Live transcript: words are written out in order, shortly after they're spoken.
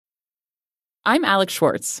I'm Alex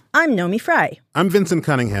Schwartz. I'm Nomi Fry. I'm Vincent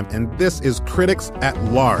Cunningham, and this is Critics at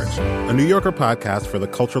Large, a New Yorker podcast for the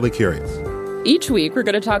culturally curious. Each week, we're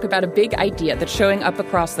going to talk about a big idea that's showing up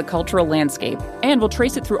across the cultural landscape, and we'll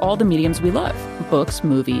trace it through all the mediums we love. Books,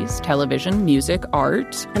 movies, television, music,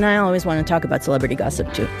 art. And I always want to talk about celebrity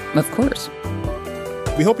gossip, too. Of course.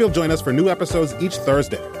 We hope you'll join us for new episodes each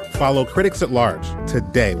Thursday. Follow Critics at Large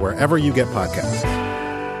today, wherever you get podcasts.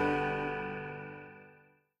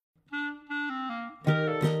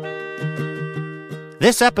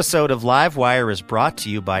 This episode of Livewire is brought to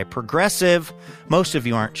you by Progressive. Most of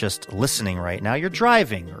you aren't just listening right now. You're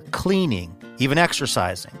driving or cleaning, even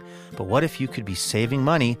exercising. But what if you could be saving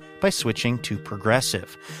money by switching to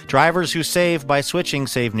Progressive? Drivers who save by switching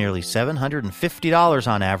save nearly $750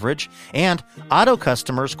 on average, and auto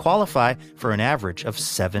customers qualify for an average of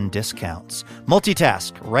 7 discounts.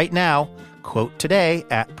 Multitask right now. Quote today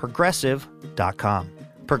at Progressive.com.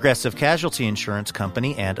 Progressive Casualty Insurance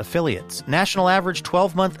Company and Affiliates. National average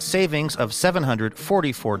 12-month savings of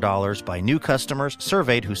 $744 by new customers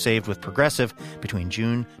surveyed who saved with Progressive between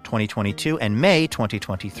June 2022 and May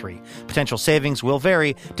 2023. Potential savings will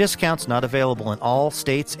vary. Discounts not available in all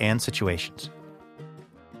states and situations.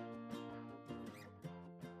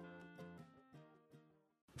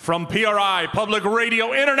 From PRI Public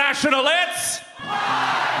Radio International, it's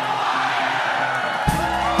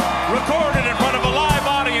recorded in front of a live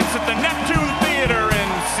audience at the Neptune Theater in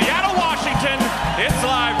Seattle, Washington. It's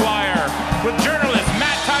Livewire with journalist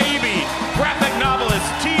Matt Taibbi, graphic novelist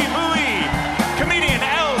T. Bui, comedian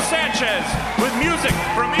El Sanchez, with music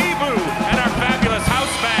from Ebu and our fabulous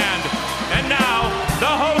house band. And now, the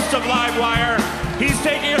host of Livewire. He's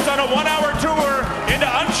taking us on a 1-hour tour into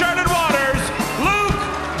uncharted waters, Luke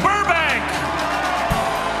Burbank.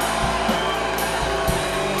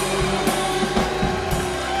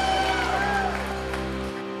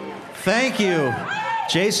 Thank you,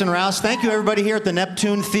 Jason Rouse. Thank you, everybody here at the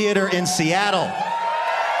Neptune Theater in Seattle.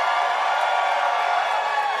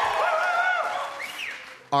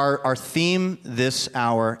 Our theme this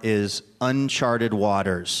hour is uncharted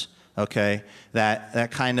waters, okay? That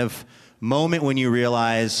kind of moment when you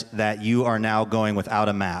realize that you are now going without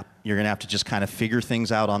a map. You're going to have to just kind of figure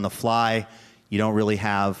things out on the fly. You don't really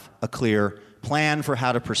have a clear plan for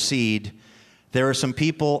how to proceed. There are some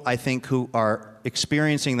people, I think, who are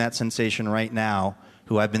experiencing that sensation right now,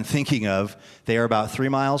 who I've been thinking of. They are about 3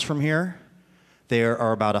 miles from here. They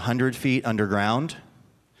are about 100 feet underground.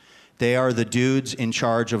 They are the dudes in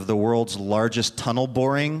charge of the world's largest tunnel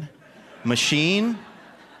boring machine,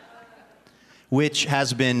 which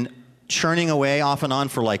has been churning away off and on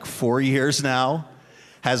for like 4 years now,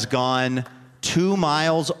 has gone 2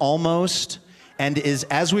 miles almost, and is,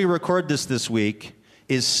 as we record this week,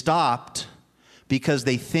 is stopped because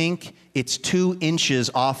they think it's 2 inches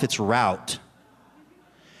off its route,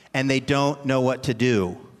 and they don't know what to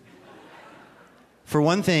do. For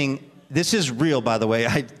one thing, this is real, by the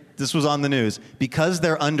way. This was on the news. Because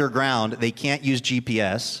they're underground, they can't use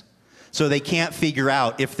GPS, so they can't figure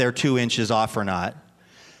out if they're 2 inches off or not.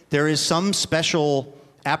 There is some special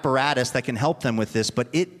apparatus that can help them with this, but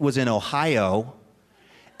it was in Ohio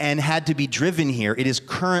and had to be driven here. It is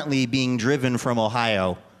currently being driven from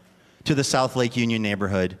Ohio to the South Lake Union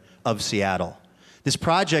neighborhood of Seattle. This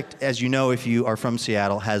project, as you know if you are from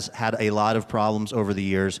Seattle, has had a lot of problems over the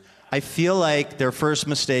years. I feel like their first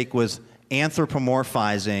mistake was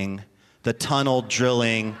anthropomorphizing the tunnel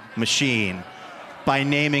drilling machine by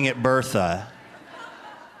naming it Bertha.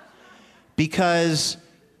 Because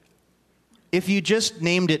if you just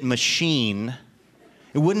named it machine,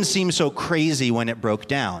 it wouldn't seem so crazy when it broke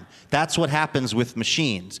down. That's what happens with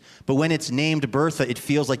machines. But when it's named Bertha, it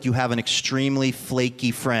feels like you have an extremely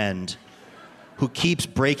flaky friend who keeps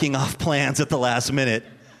breaking off plans at the last minute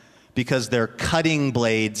because their cutting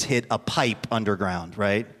blades hit a pipe underground,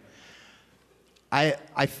 right? I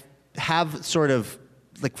have sort of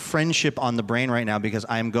like friendship on the brain right now because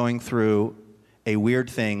I'm going through a weird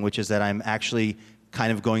thing, which is that I'm actually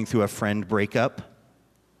kind of going through a friend breakup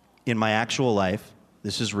in my actual life.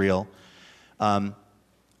 This is real.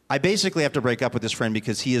 I basically have to break up with this friend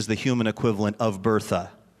because he is the human equivalent of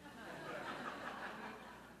Bertha.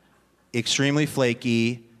 Extremely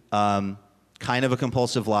flaky, kind of a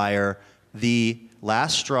compulsive liar. The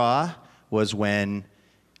last straw was when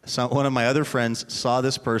one of my other friends saw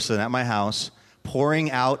this person at my house pouring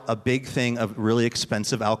out a big thing of really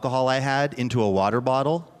expensive alcohol I had into a water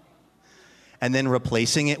bottle and then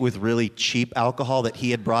replacing it with really cheap alcohol that he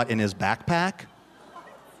had brought in his backpack.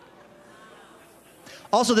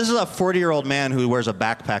 Also, this is a 40-year-old man who wears a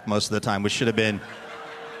backpack most of the time, which should have been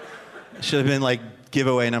like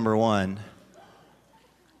giveaway number one.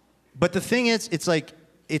 But the thing is,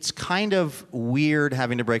 it's kind of weird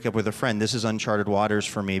having to break up with a friend. This is uncharted waters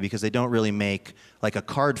for me because they don't really make like a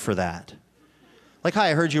card for that. Like, hi,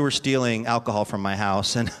 I heard you were stealing alcohol from my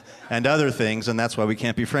house and other things, and that's why we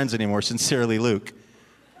can't be friends anymore. Sincerely, Luke.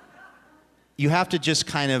 You have to just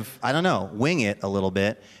kind of, I don't know, wing it a little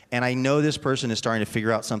bit. And I know this person is starting to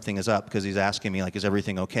figure out something is up because he's asking me, like, is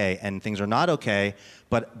everything okay? And things are not okay,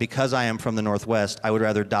 but because I am from the Northwest, I would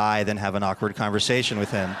rather die than have an awkward conversation with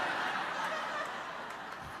him.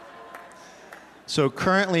 So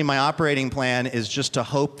currently, my operating plan is just to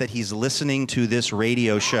hope that he's listening to this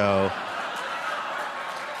radio show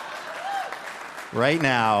right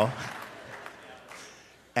now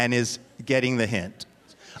and is getting the hint.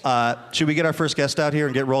 Should we get our first guest out here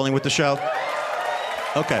and get rolling with the show?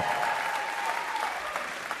 Okay.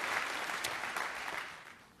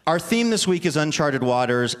 Our theme this week is uncharted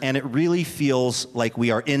waters, and it really feels like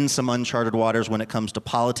we are in some uncharted waters when it comes to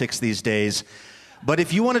politics these days. But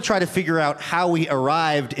if you want to try to figure out how we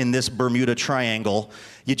arrived in this Bermuda Triangle,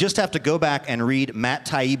 you just have to go back and read Matt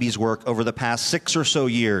Taibbi's work over the past 6 or so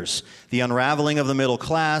years. The unraveling of the middle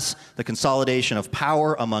class, the consolidation of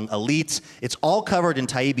power among elites. It's all covered in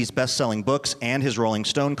Taibbi's best-selling books and his Rolling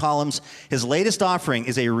Stone columns. His latest offering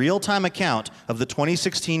is a real-time account of the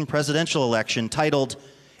 2016 presidential election titled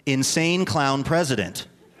Insane Clown President.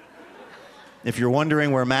 If you're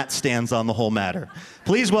wondering where Matt stands on the whole matter.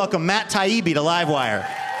 Please welcome Matt Taibbi to Livewire.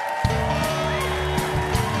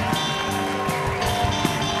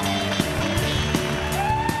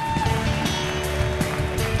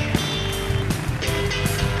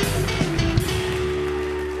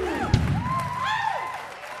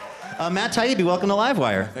 Matt Taibbi, welcome to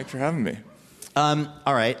Livewire. Thanks for having me.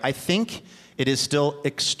 All right, I think it is still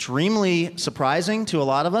extremely surprising to a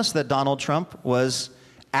lot of us that Donald Trump was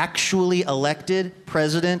actually elected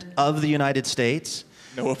president of the United States.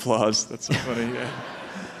 No applause. That's so funny. Yeah.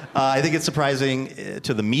 I think it's surprising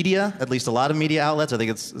to the media, at least a lot of media outlets. I think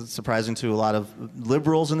it's surprising to a lot of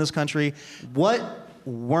liberals in this country. What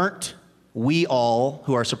weren't we all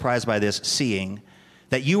who are surprised by this seeing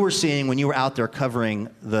that you were seeing when you were out there covering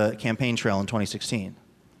the campaign trail in 2016?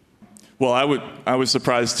 Well, I was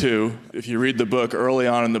surprised too. If you read the book, early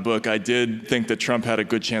on in the book, I did think that Trump had a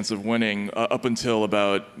good chance of winning up until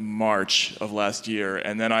about March of last year.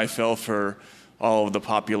 And then I fell for all of the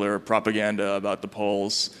popular propaganda about the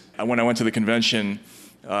polls. When I went to the convention,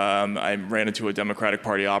 I ran into a Democratic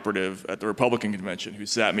Party operative at the Republican convention who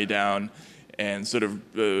sat me down and sort of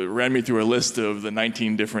ran me through a list of the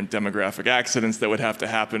 19 different demographic accidents that would have to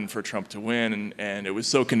happen for Trump to win. And it was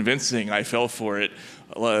so convincing, I fell for it.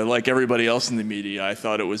 Like everybody else in the media, I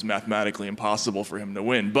thought it was mathematically impossible for him to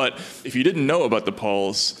win. But if you didn't know about the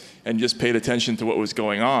polls and just paid attention to what was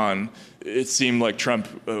going on, it seemed like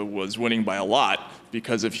Trump was winning by a lot,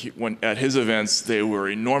 because at his events, they were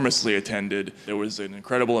enormously attended. There was an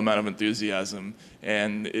incredible amount of enthusiasm.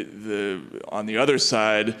 And on the other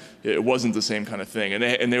side, it wasn't the same kind of thing.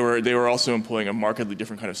 And they were also employing a markedly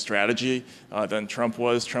different kind of strategy than Trump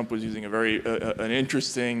was. Trump was using an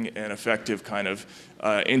interesting and effective kind of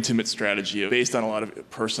intimate strategy based on a lot of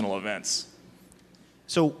personal events.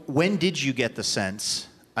 So when did you get the sense?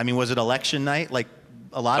 I mean, was it election night? Like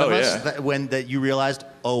a lot of us, that you realized,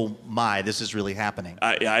 oh my, this is really happening?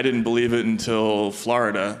 I didn't believe it until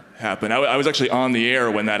Florida happened. I was actually on the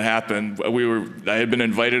air when that happened. I had been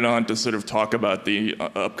invited on to sort of talk about the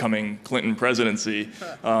upcoming Clinton presidency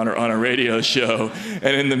on a radio show.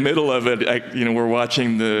 And in the middle of it, we're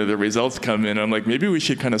watching the results come in. I'm like, maybe we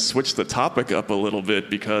should kind of switch the topic up a little bit,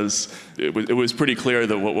 because it was pretty clear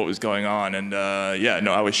that what was going on. And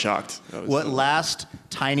I was shocked. What last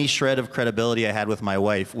tiny shred of credibility I had with my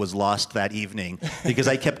wife was lost that evening, because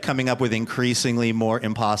I kept coming up with increasingly more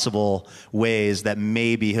impossible ways that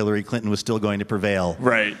maybe Hillary Clinton was still going to prevail.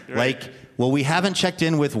 Right. Like, well, we haven't checked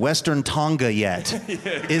in with Western Tonga yet.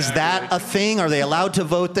 Is that a thing? Are they allowed to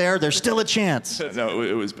vote there? There's still a chance. No,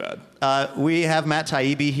 it was bad. We have Matt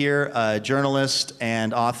Taibbi here, a journalist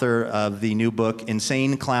and author of the new book,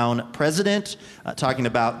 Insane Clown President, talking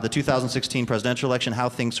about the 2016 presidential election, how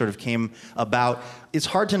things sort of came about. It's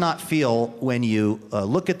hard to not feel when you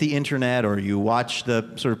look at the internet or you watch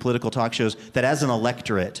the sort of political talk shows that as an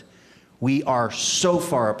electorate, we are so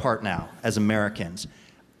far apart now as Americans.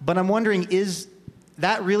 But I'm wondering, is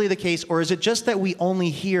that really the case, or is it just that we only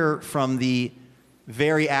hear from the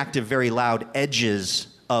very active, very loud edges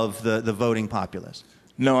of the voting populace?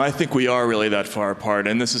 No, I think we are really that far apart.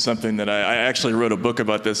 And this is something that I actually wrote a book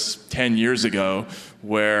about this 10 years ago,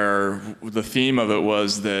 where the theme of it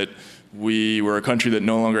was that We were a country that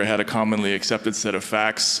no longer had a commonly accepted set of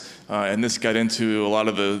facts, and this got into a lot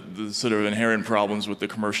of the sort of inherent problems with the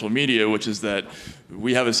commercial media, which is that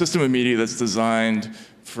we have a system of media that's designed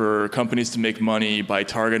for companies to make money by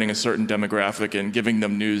targeting a certain demographic and giving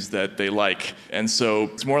them news that they like. And so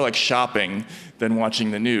it's more like shopping than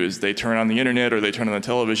watching the news. They turn on the internet or they turn on the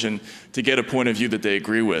television to get a point of view that they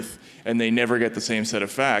agree with, and they never get the same set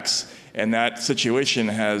of facts. And that situation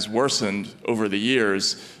has worsened over the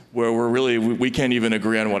years, where we can't even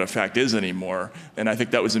agree on what a fact is anymore. And I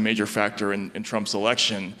think that was a major factor in Trump's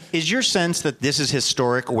election. Is your sense that this is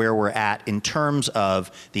historic where we're at in terms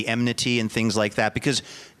of the enmity and things like that? Because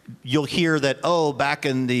you'll hear that, back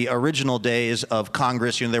in the original days of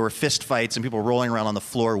Congress, there were fist fights and people rolling around on the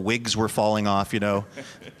floor, wigs were falling off,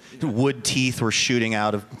 wood teeth were shooting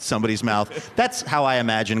out of somebody's mouth. That's how I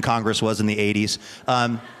imagine Congress was in the 80s.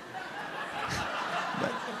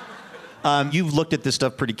 You've looked at this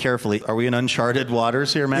stuff pretty carefully. Are we in uncharted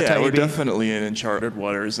waters here, Matt Taibbi? Yeah, we're definitely in uncharted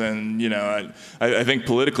waters. And, I think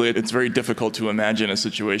politically it's very difficult to imagine a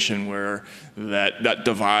situation where that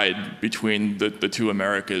divide between the two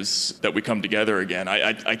Americas, that we come together again.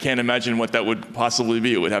 I can't imagine what that would possibly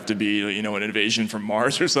be. It would have to be, an invasion from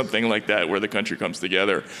Mars or something like that, where the country comes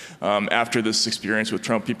together. After this experience with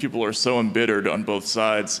Trump, people are so embittered on both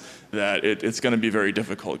sides that it's going to be very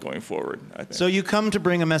difficult going forward, I think. So you come to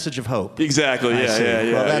bring a message of hope. Exactly, yeah.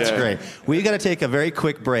 Well, that's great. We've got to take a very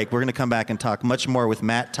quick break. We're going to come back and talk much more with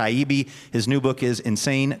Matt Taibbi. His new book is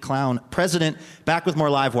Insane Clown President. Back with more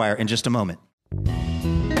Livewire in just a moment.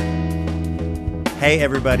 Hey,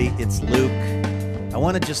 everybody, it's Luke. I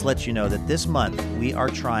want to just let you know that this month we are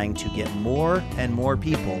trying to get more and more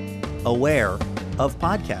people aware of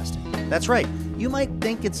podcasting. That's right. You might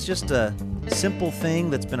think it's just a simple thing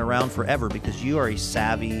that's been around forever because you are a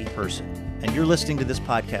savvy person and you're listening to this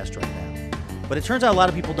podcast right now. But it turns out a lot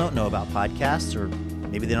of people don't know about podcasts, or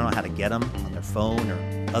maybe they don't know how to get them on their phone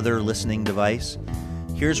or other listening device.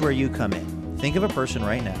 Here's where you come in. Think of a person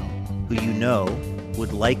right now who you know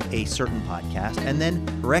would like a certain podcast and then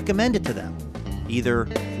recommend it to them, either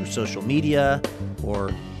through social media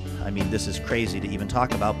or, this is crazy to even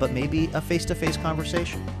talk about, but maybe a face-to-face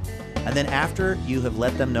conversation. And then after you have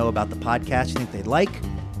let them know about the podcast you think they'd like,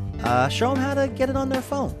 show them how to get it on their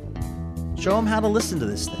phone. Show them how to listen to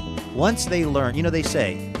this thing. Once they learn, they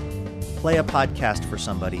say, play a podcast for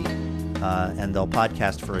somebody and they'll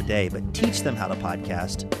podcast for a day, but teach them how to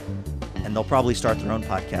podcast and they'll probably start their own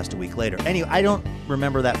podcast a week later. Anyway, I don't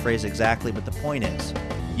remember that phrase exactly, but the point is,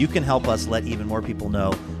 you can help us let even more people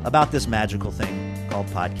know about this magical thing called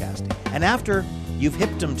podcasting. And after you've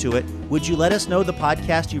hipped them to it, would you let us know the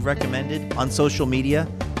podcast you've recommended on social media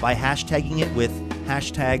by hashtagging it with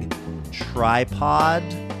hashtag tripod?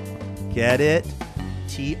 Get it?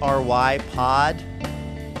 TRY pod?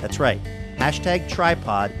 That's right. Hashtag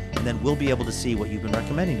tripod, and then we'll be able to see what you've been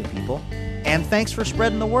recommending to people. And thanks for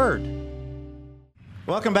spreading the word.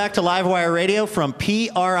 Welcome back to Livewire Radio from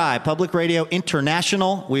PRI, Public Radio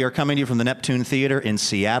International. We are coming to you from the Neptune Theater in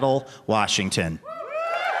Seattle, Washington.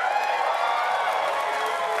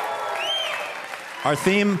 Our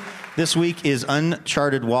theme this week is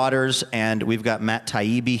Uncharted Waters, and we've got Matt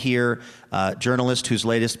Taibbi here, journalist whose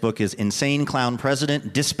latest book is Insane Clown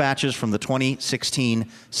President, Dispatches from the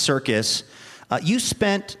 2016 Circus. You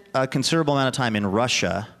spent a considerable amount of time in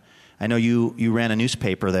Russia. I know you ran a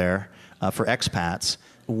newspaper there for expats.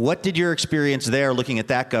 What did your experience there looking at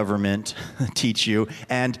that government teach you?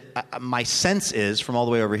 And my sense is, from all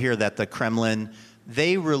the way over here, that the Kremlin,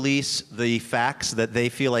 they release the facts that they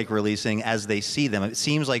feel like releasing as they see them. It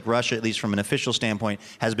seems like Russia, at least from an official standpoint,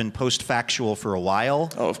 has been post-factual for a while.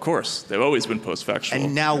 Oh, of course. They've always been post-factual.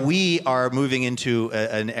 And now we are moving into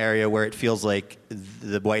an area where it feels like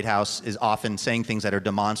the White House is often saying things that are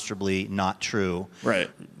demonstrably not true. Right.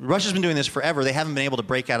 Russia's been doing this forever. They haven't been able to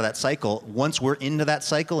break out of that cycle. Once we're into that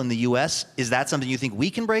cycle in the U.S., is that something you think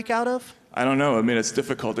we can break out of? I don't know. It's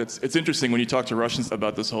difficult. It's interesting when you talk to Russians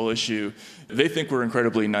about this whole issue. They think we're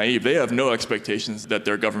incredibly naive. They have no expectations that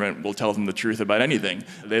their government will tell them the truth about anything.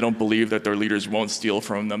 They don't believe that their leaders won't steal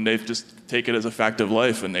from them. They just take it as a fact of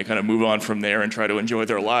life, and they kind of move on from there and try to enjoy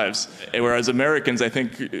their lives. Whereas Americans, I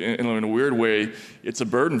think, in a weird way, it's a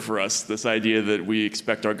burden for us, this idea that we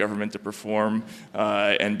expect our government to perform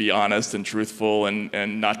and be honest and truthful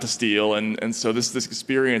and not to steal. And so this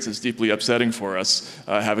experience is deeply upsetting for us,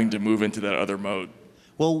 having to move into that other mode.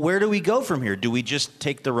 Well, where do we go from here? Do we just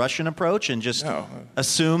take the Russian approach and just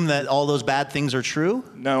assume that all those bad things are true?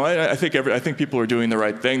 No, I think people are doing the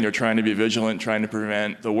right thing. They're trying to be vigilant, trying to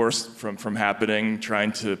prevent the worst from happening,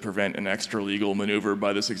 trying to prevent an extra-legal maneuver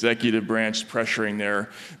by this executive branch, pressuring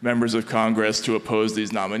their members of Congress to oppose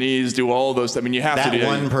these nominees, do all those. I mean, you have that to do that.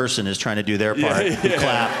 One person is trying to do their part. Clap.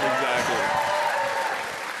 Exactly.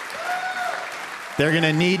 They're going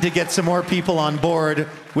to need to get some more people on board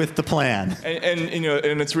with the plan.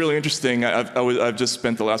 And it's really interesting. I've just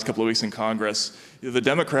spent the last couple of weeks in Congress. The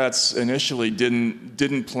Democrats initially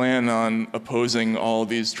didn't plan on opposing all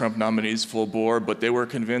these Trump nominees full bore, but they were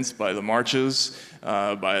convinced by the marches,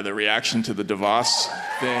 by the reaction to the Davos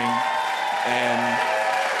thing,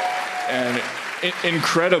 and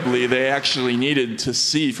incredibly, they actually needed to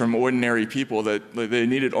see from ordinary people that they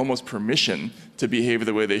needed almost permission to behave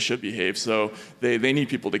the way they should behave. So they need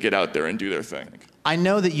people to get out there and do their thing. I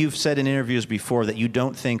know that you've said in interviews before that you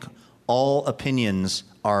don't think all opinions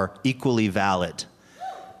are equally valid.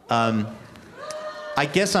 I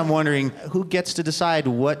guess I'm wondering, who gets to decide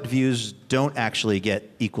what views don't actually get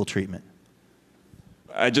equal treatment?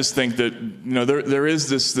 I just think that there is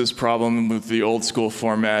this problem with the old school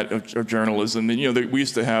format of journalism. And we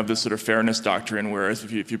used to have this sort of fairness doctrine, whereas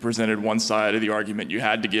if you presented one side of the argument, you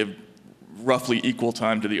had to give roughly equal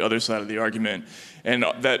time to the other side of the argument, and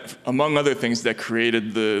that, among other things, that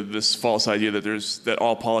created this false idea that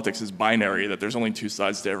all politics is binary, that there's only two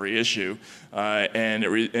sides to every issue, and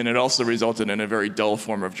it also resulted in a very dull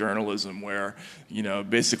form of journalism, where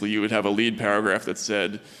basically you would have a lead paragraph that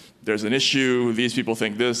said, there's an issue, these people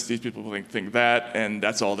think this, these people think that, and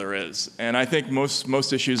that's all there is. And I think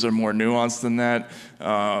most issues are more nuanced than that.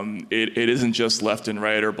 It isn't just left and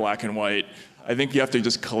right or black and white. I think you have to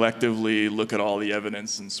just collectively look at all the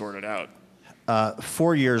evidence and sort it out.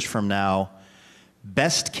 4 years from now,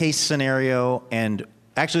 best case scenario, and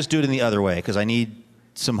actually let's do it in the other way, because I need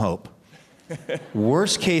some hope.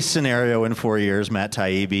 Worst case scenario in 4 years, Matt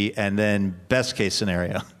Taibbi, and then best case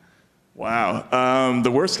scenario. Wow.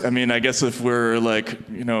 The worst, I guess if we're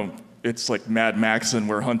it's like Mad Max and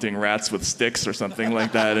we're hunting rats with sticks or something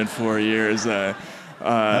like that in 4 years.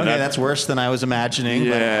 Okay, that's worse than I was imagining.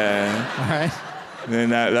 Yeah. But, all right. Then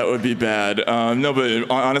that would be bad. No, but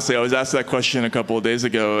honestly, I was asked that question a couple of days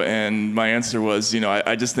ago, and my answer was,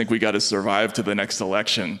 I just think we got to survive to the next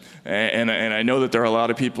election. And I know that there are a lot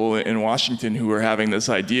of people in Washington who are having this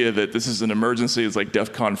idea that this is an emergency. It's like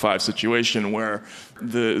DEFCON 5 situation where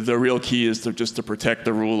the real key is to protect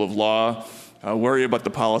the rule of law. Worry about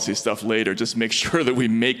the policy stuff later. Just make sure that we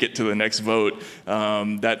make it to the next vote.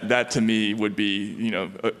 That to me would be,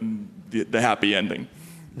 the happy ending.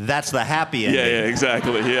 That's the happy ending. Yeah,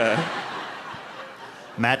 exactly, yeah.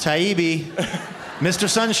 Matt Taibbi, Mr.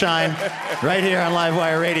 Sunshine, right here on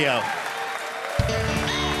Livewire Radio.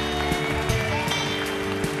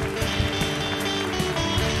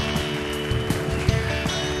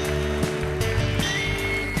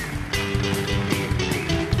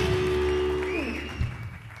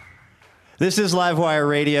 This is Livewire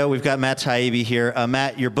Radio. We've got Matt Taibbi here.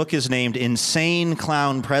 Matt, your book is named Insane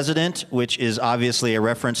Clown President, which is obviously a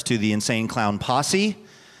reference to the Insane Clown Posse,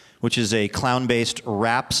 which is a clown-based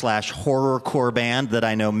rap/horrorcore band that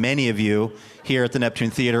I know many of you here at the Neptune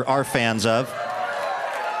Theater are fans of.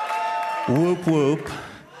 Whoop, whoop.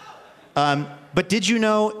 But did you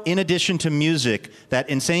know, in addition to music, that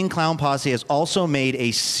Insane Clown Posse has also made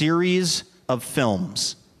a series of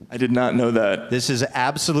films? I did not know that. This is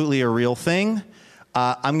absolutely a real thing.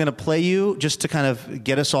 I'm going to play you, just to kind of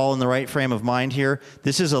get us all in the right frame of mind here.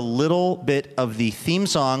 This is a little bit of the theme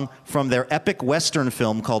song from their epic Western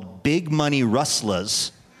film called Big Money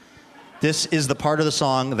Rustlers. This is the part of the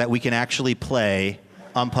song that we can actually play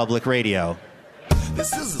on public radio.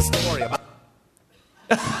 This is a story about...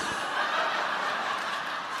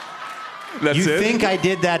 That's you it? think I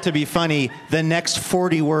did that to be funny? The next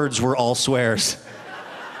 40 words were all swears.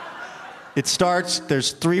 It starts,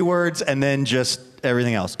 there's 3 words, and then just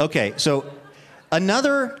everything else. Okay, so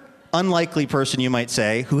another unlikely person, you might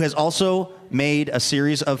say, who has also made a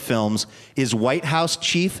series of films is White House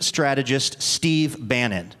Chief Strategist Steve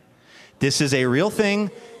Bannon. This is a real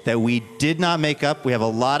thing that we did not make up. We have a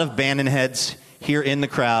lot of Bannon heads here in the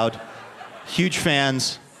crowd, huge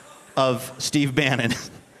fans of Steve Bannon.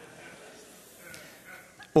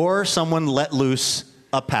 Or someone let loose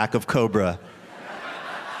a pack of cobra.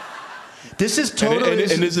 This is totally...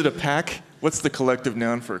 And is it a pack? What's the collective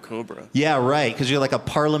noun for a cobra? Yeah, right, because you're like a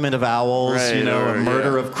parliament of owls, right, a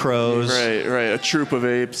murder of crows. Right, a troop of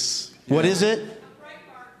apes. What is it?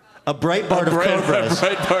 A Breitbart of cobras. A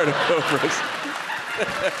Breitbart of cobras.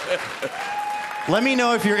 Let me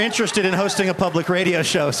know if you're interested in hosting a public radio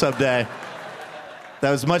show someday. That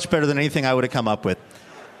was much better than anything I would have come up with.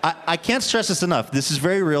 I can't stress this enough. This is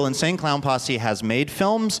very real. Insane Clown Posse has made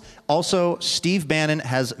films. Also, Steve Bannon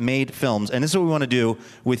has made films. And this is what we want to do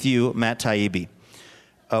with you, Matt Taibbi.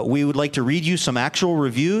 We would like to read you some actual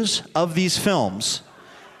reviews of these films.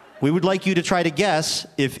 We would like you to try to guess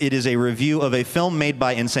if it is a review of a film made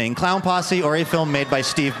by Insane Clown Posse or a film made by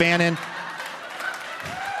Steve Bannon.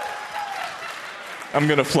 I'm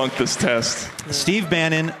going to flunk this test. Steve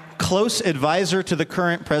Bannon, close advisor to the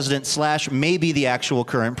current president / maybe the actual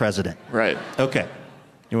current president. Right. Okay.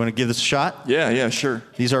 You want to give this a shot? Yeah, sure.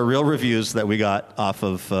 These are real reviews that we got off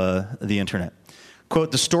of the internet.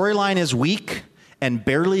 Quote, the storyline is weak and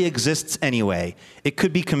barely exists anyway. It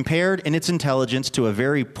could be compared in its intelligence to a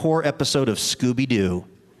very poor episode of Scooby-Doo.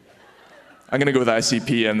 I'm going to go with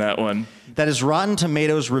ICP on that one. That is Rotten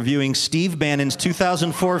Tomatoes reviewing Steve Bannon's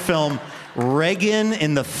 2004 film, Reagan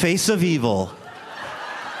in the Face of Evil.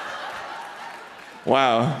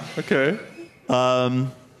 Wow. Okay.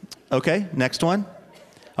 Okay, next one.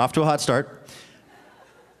 Off to a hot start.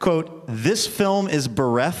 Quote, this film is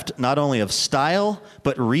bereft not only of style,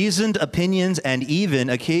 but reasoned opinions and even,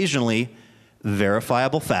 occasionally,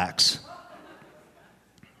 verifiable facts.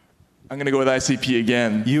 I'm going to go with ICP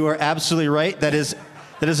again. You are absolutely right. That is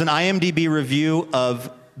an IMDb review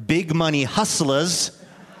of Big Money Hustlers,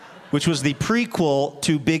 which was the prequel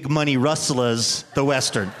to Big Money Rustlers, the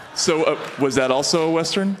Western. So was that also a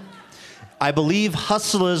Western? I believe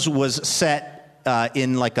Hustlers was set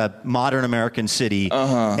in like a modern American city.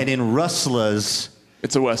 And in Rustlers,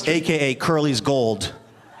 it's a Western. AKA Curly's Gold,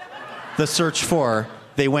 the search for,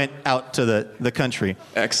 they went out to the country.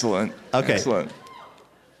 Excellent. Okay. Excellent.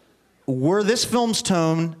 Were this film's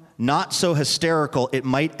tone not so hysterical, it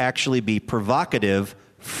might actually be provocative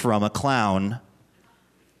from a clown.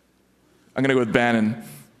 I'm going to go with Bannon.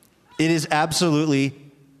 It is absolutely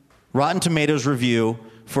Rotten Tomatoes review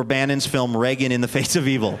for Bannon's film Reagan in the Face of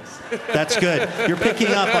Evil. That's good. You're picking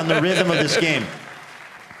up on the rhythm of this game.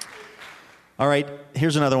 All right,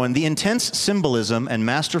 here's another one. The intense symbolism and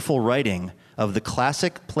masterful writing of the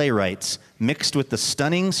classic playwrights mixed with the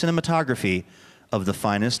stunning cinematography of the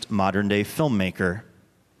finest modern-day filmmaker.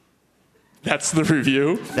 That's the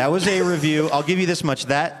review? That was a review. I'll give you this much.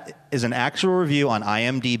 That is an actual review on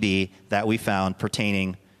IMDb that we found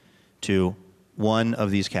pertaining to one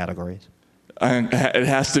of these categories. It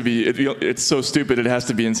has to be. It's so stupid, it has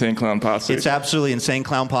to be Insane Clown Posse. It's absolutely Insane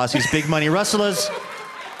Clown Posse's Big Money Rustlers.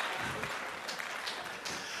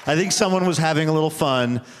 I think someone was having a little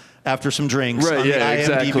fun after some drinks on the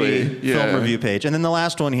IMDb film review page. And then the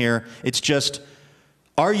last one here, it's just,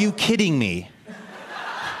 are you kidding me?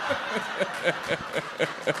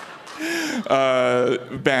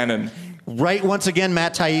 Bannon. Right, once again,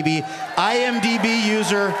 Matt Taibbi, IMDb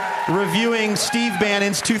user reviewing Steve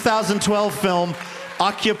Bannon's 2012 film,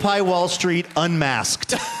 Occupy Wall Street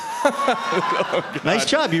Unmasked. Nice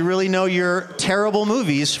job. You really know your terrible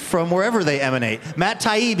movies from wherever they emanate. Matt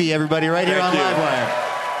Taibbi, everybody, right here on Livewire.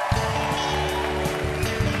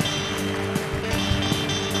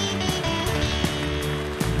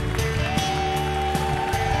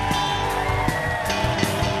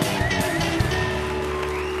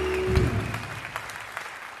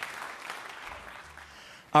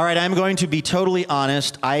 All right, I'm going to be totally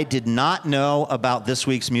honest. I did not know about this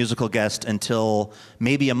week's musical guest until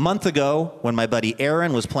maybe a month ago when my buddy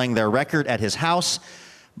Aaron was playing their record at his house.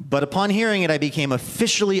 But upon hearing it, I became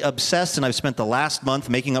officially obsessed, and I've spent the last month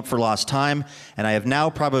making up for lost time. And I have now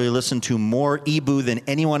probably listened to more Ebu than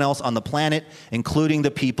anyone else on the planet, including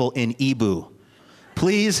the people in Ebu.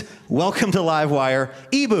 Please welcome to Livewire,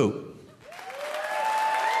 Ebu.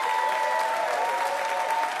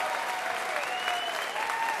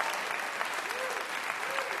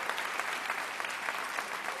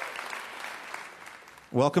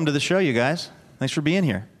 Welcome to the show, you guys. Thanks for being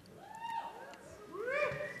here.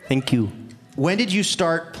 Thank you. When did you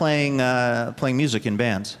start playing music in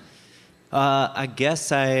bands? I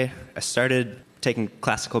guess I started taking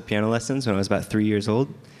classical piano lessons when I was about 3 years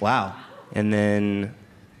old. Wow. And then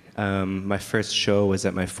my first show was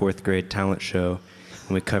at my 4th grade talent show,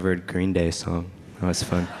 and we covered Green Day song. That was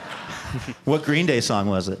fun. What Green Day song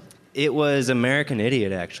was it? It was American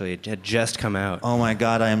Idiot, actually. It had just come out. Oh my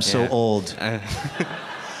God, I am so old.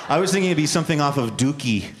 I was thinking it'd be something off of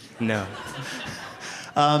Dookie. No.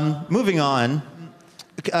 Moving on,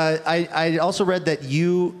 I also read that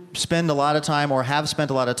you spend a lot of time, or have spent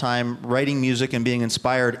a lot of time, writing music and being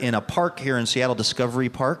inspired in a park here in Seattle, Discovery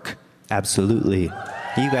Park. Absolutely.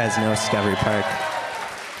 You guys know Discovery Park.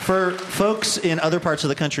 For folks in other parts of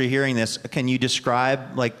the country hearing this, can you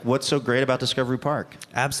describe like what's so great about Discovery Park?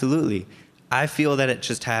 Absolutely. I feel that it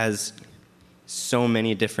just has so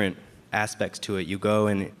many different aspects to it. You go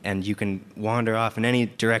and you can wander off in any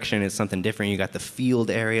direction. It's something different. You got the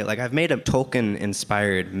field area. Like I've made a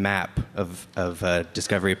Tolkien-inspired map of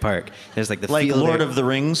Discovery Park. There's like the field Lord area. of the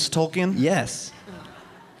Rings Tolkien? Yes.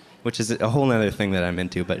 Which is a whole other thing that I'm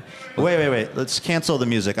into. But Wait. Let's cancel the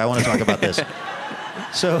music. I want to talk about this.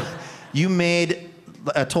 So you made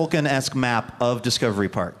a Tolkien-esque map of Discovery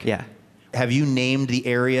Park. yeah. Have you named the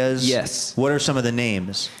areas? Yes. What are some of the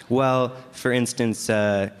names? Well, for instance,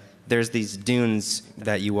 there's these dunes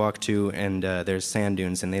that you walk to, and there's sand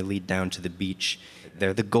dunes, and they lead down to the beach.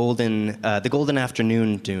 They're the golden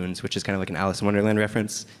afternoon dunes, which is kind of like an Alice in Wonderland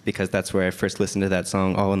reference, because that's where I first listened to that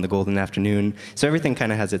song, All in the Golden Afternoon. So everything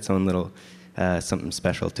kind of has its own little something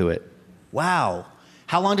special to it. Wow.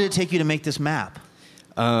 How long did it take you to make this map?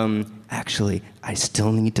 Actually, I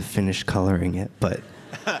still need to finish coloring it, but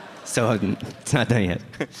so it's not done yet.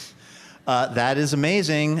 That is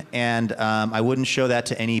amazing, and I wouldn't show that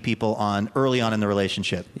to any people early on in the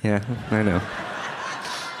relationship. Yeah, I know.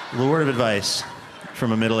 A little word of advice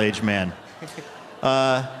from a middle-aged man.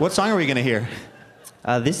 What song are we going to hear?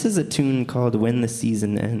 This is a tune called When the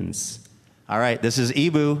Season Ends. All right, this is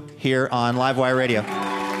Ibu here on Livewire Radio.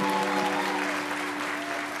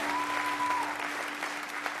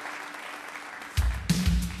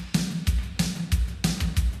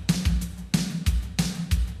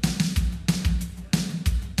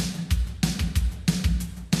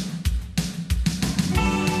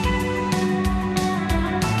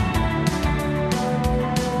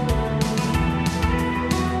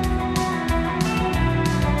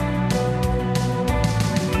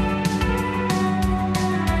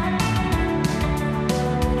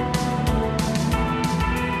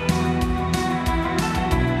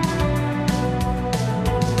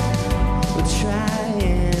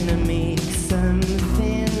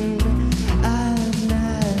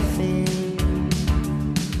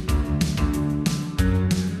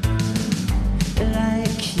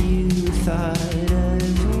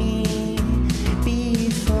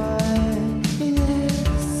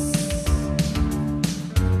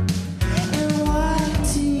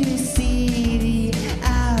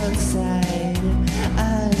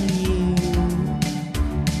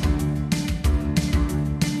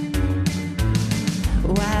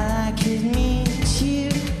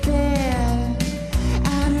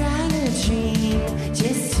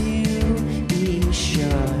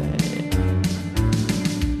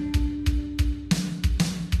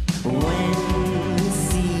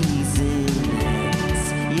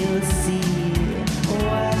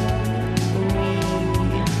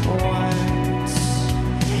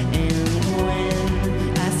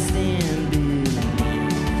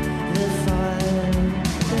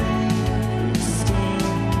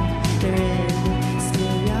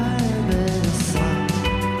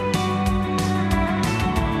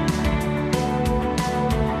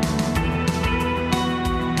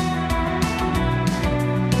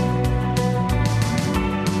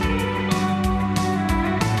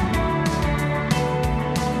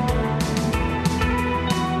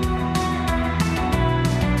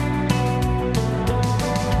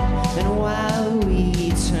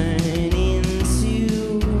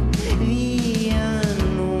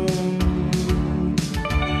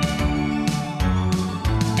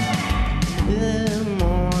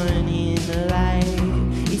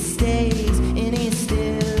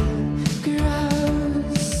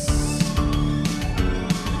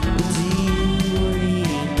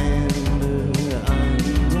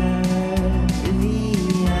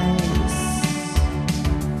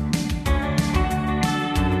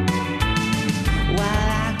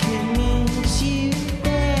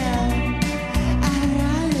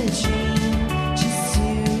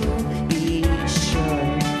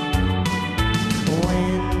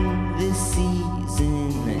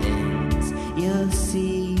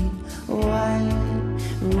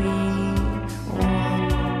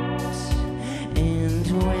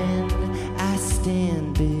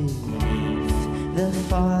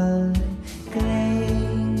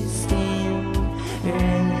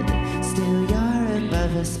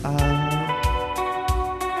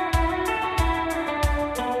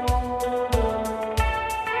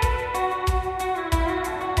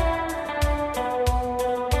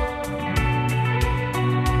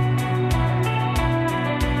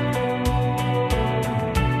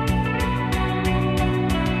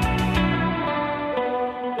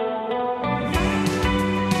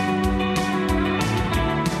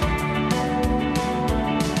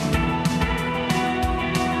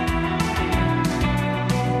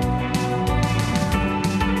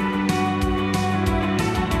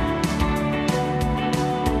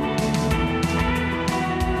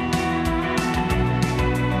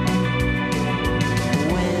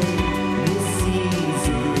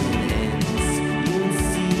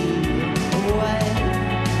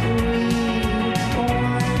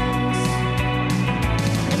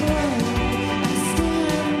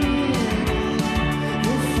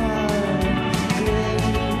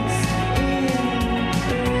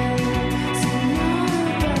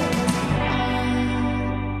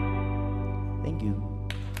 you.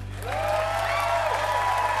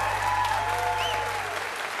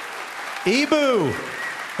 Ebu,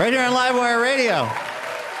 right here on Livewire Radio.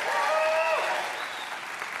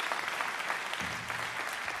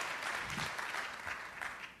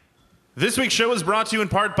 This week's show is brought to you in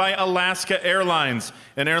part by Alaska Airlines,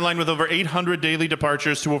 an airline with over 800 daily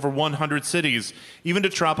departures to over 100 cities, even to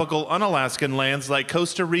tropical un-Alaskan lands like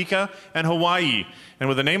Costa Rica and Hawaii. And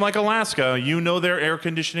with a name like Alaska, you know their air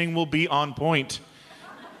conditioning will be on point.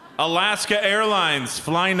 Alaska Airlines,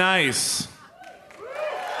 fly nice.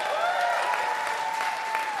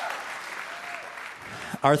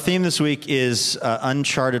 Our theme this week is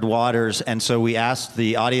uncharted waters, and so we asked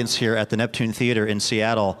the audience here at the Neptune Theater in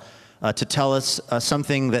Seattle to tell us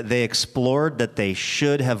something that they explored that they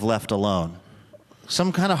should have left alone.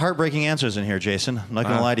 Some kind of heartbreaking answers in here, Jason. I'm not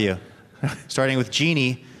going to lie to you. Starting with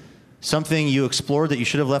Jeannie, something you explored that you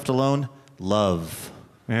should have left alone, love.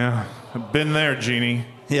 Yeah, been there, Jeannie.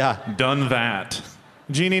 Yeah. Done that.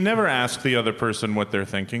 Jeannie, never ask the other person what they're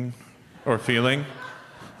thinking or feeling.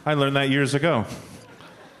 I learned that years ago.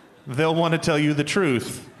 They'll want to tell you the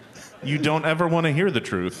truth. You don't ever want to hear the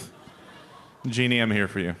truth. Jeannie, I'm here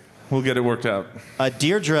for you. We'll get it worked out.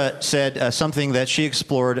 Deirdre said something that she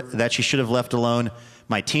explored that she should have left alone.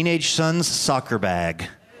 My teenage son's soccer bag.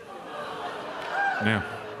 Yeah.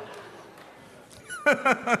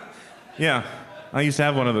 Yeah. I used to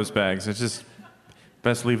have one of those bags. It's just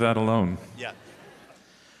best leave that alone. Yeah.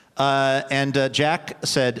 And Jack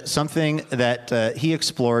said something that he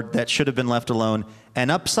explored that should have been left alone. An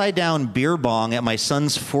upside-down beer bong at my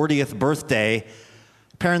son's 40th birthday.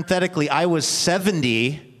 Parenthetically, I was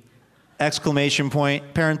 70, exclamation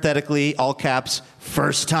point. Parenthetically, all caps,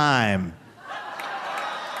 first time.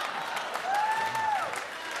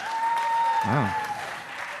 Wow.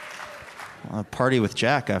 A party with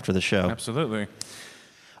Jack after the show. Absolutely.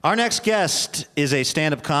 Our next guest is a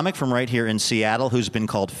stand-up comic from right here in Seattle who's been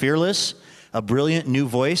called fearless, a brilliant new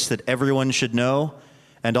voice that everyone should know,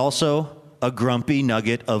 and also a grumpy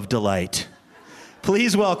nugget of delight.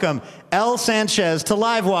 Please welcome El Sanchez to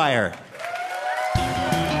Livewire.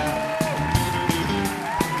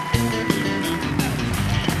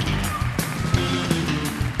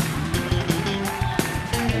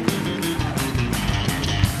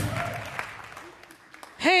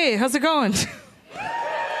 Hey, how's it going?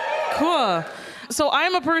 Cool. So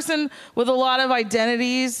I'm a person with a lot of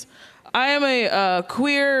identities. I am a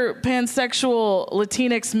queer, pansexual,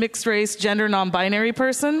 Latinx, mixed race, gender non-binary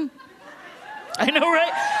person. I know,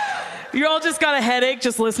 right? You all just got a headache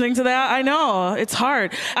just listening to that. I know, it's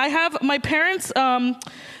hard. I have my parents,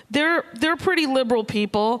 they're pretty liberal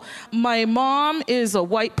people. My mom is a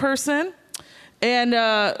white person, and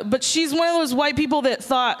but she's one of those white people that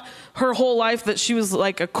thought her whole life that she was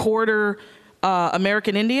like a quarter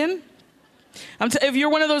American Indian. If you're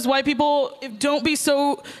one of those white people, don't be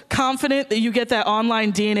so confident that you get that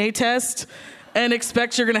online DNA test and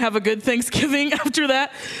expect you're going to have a good Thanksgiving after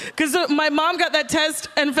that. Because my mom got that test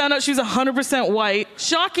and found out she was 100% white.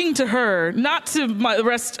 Shocking to her, not to the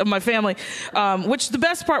rest of my family. Which the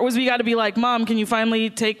best part was we got to be like, Mom, can you finally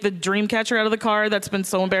take the dream catcher out of the car? That's been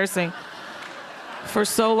so embarrassing for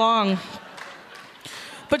so long.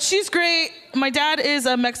 But she's great. My dad is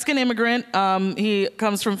a Mexican immigrant. He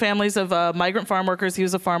comes from families of migrant farm workers. He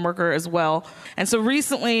was a farm worker as well. And so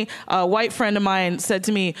recently, a white friend of mine said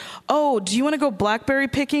to me, "Oh, do you want to go blackberry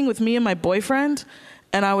picking with me and my boyfriend?"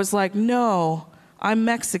 And I was like, "No, I'm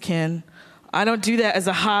Mexican. I don't do that as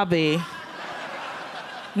a hobby."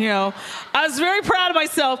 You know, I was very proud of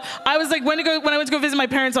myself. I was like, when I went to go visit my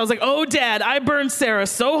parents, I was like, "Oh, Dad, I burned Sarah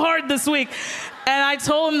so hard this week." And I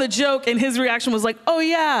told him the joke, and his reaction was like, "Oh,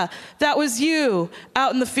 yeah, that was you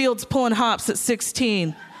out in the fields pulling hops at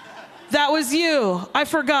 16. That was you. I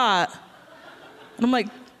forgot." And I'm like,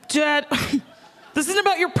 "Dad, this isn't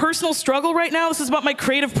about your personal struggle right now. This is about my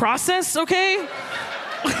creative process, okay?"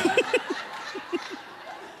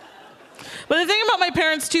 But the thing about my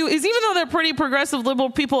parents, too, is even though they're pretty progressive liberal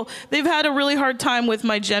people, they've had a really hard time with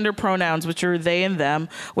my gender pronouns, which are they and them,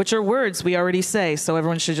 which are words we already say, so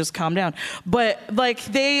everyone should just calm down. But, like,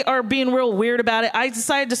 they are being real weird about it. I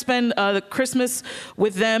decided to spend the Christmas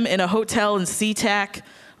with them in a hotel in SeaTac. It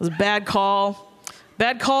was a bad call.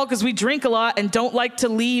 Bad call because we drink a lot and don't like to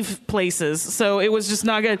leave places. So it was just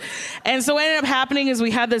not good. And so what ended up happening is we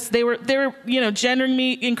had this, they were gendering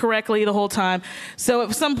me incorrectly the whole time. So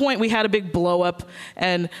at some point we had a big blow up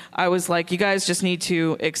and I was like, "You guys just need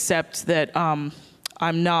to accept that I'm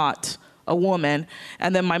not a woman."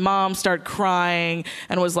 And then my mom started crying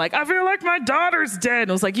and was like, "I feel like my daughter's dead."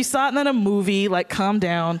 And I was like, "You saw it in a movie, like calm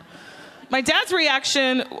down." My dad's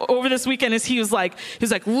reaction over this weekend is he was like,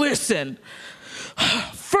 "Listen,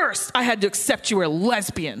 First, I had to accept you were a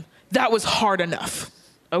lesbian. That was hard enough.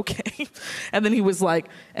 Okay. And then he was like,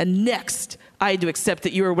 and next, I had to accept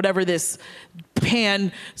that you were whatever this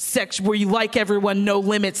pan-sex where you like everyone, no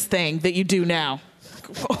limits thing that you do now.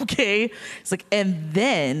 Okay. It's like, and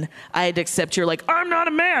then I had to accept you're like, I'm not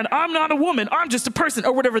a man, I'm not a woman, I'm just a person,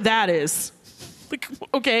 or whatever that is. Like,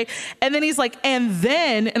 okay. And then he's like, and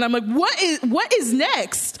then, and I'm like, what is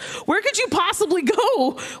next? Where could you possibly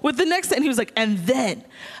go with the next? And he was like, and then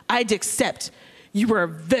I had to accept you were a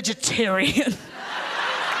vegetarian.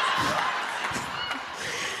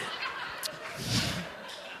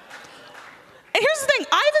 And here's the thing,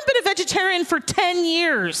 I haven't been a vegetarian for 10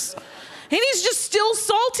 years. And he's just still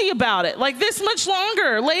salty about it, like this much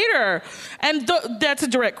longer later. And that's a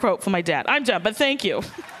direct quote from my dad. I'm done, but thank you.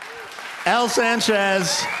 Elle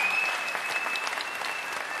Sanchez.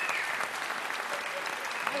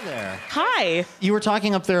 Hi there. Hi. You were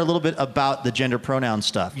talking up there a little bit about the gender pronoun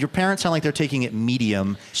stuff. Your parents sound like they're taking it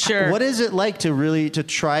medium. Sure. What is it like to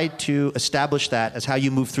try to establish that as how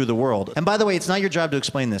you move through the world? And by the way, it's not your job to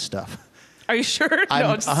explain this stuff. Are you sure?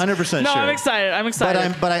 I'm 100% sure. No, I'm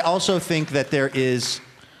excited. But I also think that it's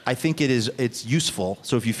useful.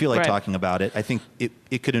 So if you feel like talking about it, I think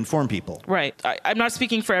it could inform people. Right. I'm not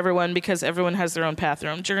speaking for everyone because everyone has their own path,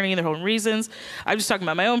 their own journey, their own reasons. I'm just talking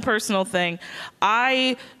about my own personal thing.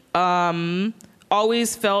 I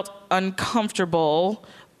always felt uncomfortable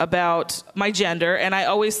about my gender, and I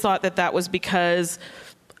always thought that was because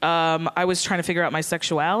I was trying to figure out my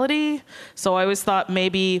sexuality. So I always thought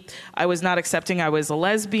maybe I was not accepting I was a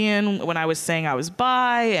lesbian when I was saying I was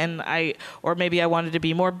bi, or maybe I wanted to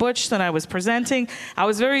be more butch than I was presenting. I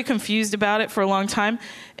was very confused about it for a long time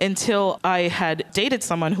until I had dated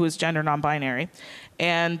someone who was gender non-binary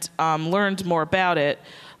and learned more about it.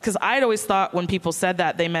 Because I'd always thought when people said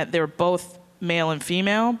that, they meant they were both male and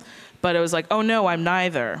female. But it was like, oh no, I'm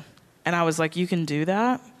neither. And I was like, you can do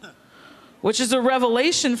that? Which is a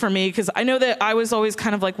revelation for me, because I know that I was always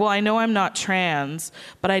kind of like, well, I know I'm not trans,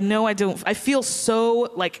 but I know I don't. I feel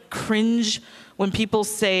so like cringe when people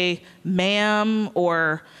say ma'am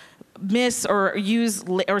or miss or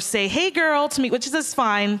say hey girl to me, which is just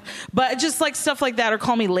fine, but just like stuff like that, or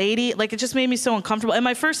call me lady, like it just made me so uncomfortable. And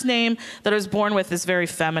my first name that I was born with is very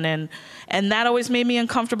feminine, and that always made me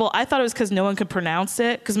uncomfortable. I thought it was because no one could pronounce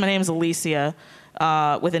it, because my name is Alicia.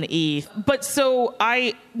 With an E. But so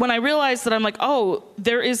when I realized that I'm like, oh,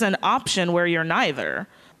 there is an option where you're neither,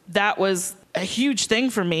 that was a huge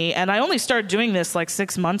thing for me. And I only started doing this like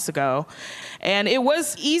 6 months ago. And it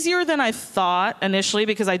was easier than I thought initially,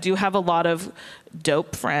 because I do have a lot of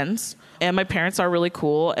dope friends. And my parents are really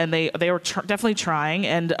cool. And they were definitely trying.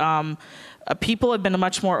 And people have been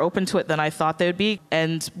much more open to it than I thought they would be.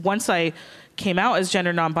 And once I came out as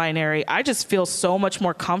gender non-binary, I just feel so much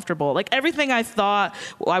more comfortable. Like everything I thought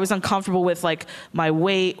I was uncomfortable with, like my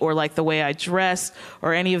weight or like the way I dressed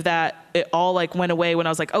or any of that, it all like went away when I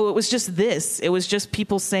was like, oh, it was just this. It was just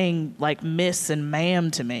people saying like miss and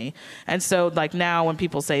ma'am to me. And so like now when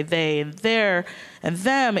people say they and their and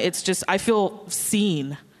them, it's just, I feel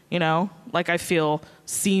seen, you know, like I feel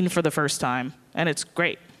seen for the first time, and it's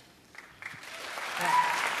great.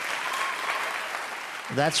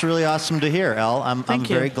 That's really awesome to hear, Elle. I'm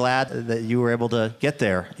very glad that you were able to get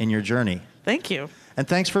there in your journey. Thank you. And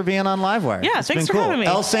thanks for being on Livewire. Yeah, thanks for having me.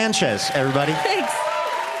 Elle Sanchez, everybody. Thanks.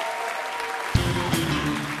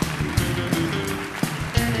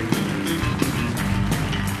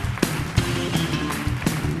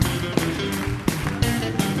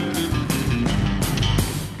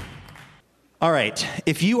 All right.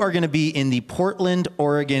 If you are going to be in the Portland,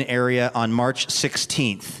 Oregon area on March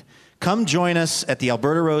 16th, come join us at the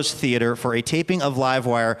Alberta Rose Theater for a taping of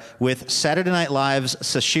Livewire with Saturday Night Live's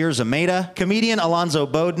Sashir Zameda, comedian Alonzo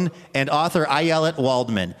Bowden, and author Ayelet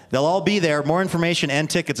Waldman. They'll all be there. More information and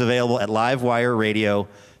tickets available at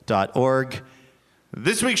livewireradio.org.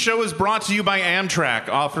 This week's show is brought to you by Amtrak,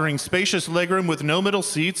 offering spacious legroom with no middle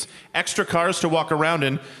seats, extra cars to walk around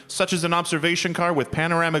in, such as an observation car with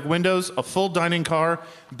panoramic windows, a full dining car,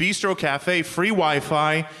 bistro cafe, free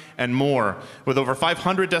Wi-Fi, and more. With over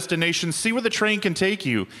 500 destinations, see where the train can take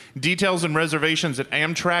you. Details and reservations at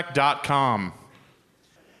Amtrak.com.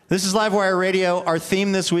 This is Livewire Radio. Our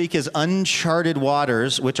theme this week is uncharted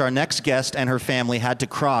waters, which our next guest and her family had to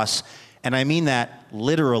cross. And I mean that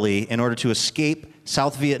literally, in order to escape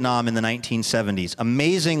South Vietnam in the 1970s.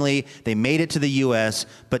 Amazingly, they made it to the U.S.,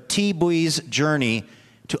 but Thi Bui's journey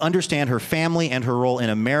to understand her family and her role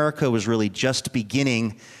in America was really just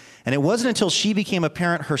beginning. And it wasn't until she became a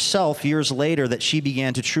parent herself years later that she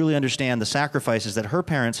began to truly understand the sacrifices that her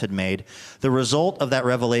parents had made. The result of that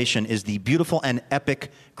revelation is the beautiful and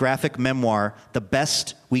epic graphic memoir, The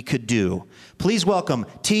Best We Could Do. Please welcome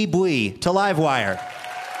Thi Bui to Livewire.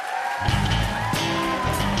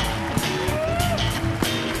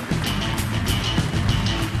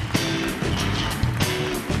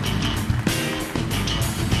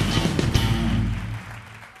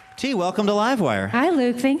 Thi, welcome to Livewire. Hi,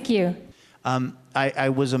 Luke. Thank you. I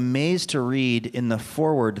was amazed to read in the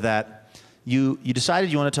foreword that you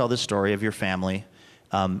decided you want to tell this story of your family,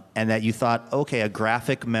 and that you thought, okay, a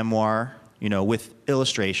graphic memoir, with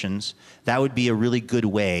illustrations, that would be a really good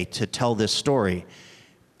way to tell this story.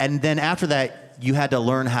 And then after that, you had to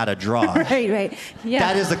learn how to draw. Right. Yeah.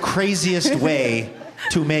 That is the craziest way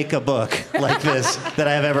to make a book like this that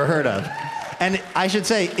I have ever heard of. And I should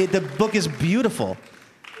say, the book is beautiful.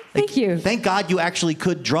 Thank you. Thank God you actually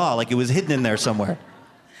could draw, like it was hidden in there somewhere.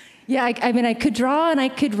 Yeah, I could draw and I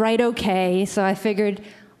could write okay, so I figured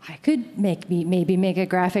I could maybe make a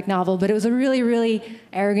graphic novel, but it was a really, really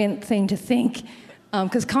arrogant thing to think,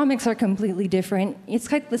 because comics are completely different.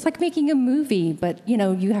 It's like making a movie, but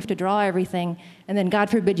you have to draw everything, and then God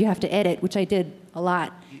forbid you have to edit, which I did a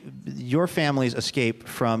lot. Your family's escape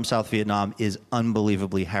from South Vietnam is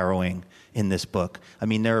unbelievably harrowing in this book. I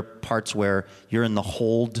mean, there are parts where you're in the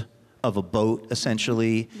hold of a boat,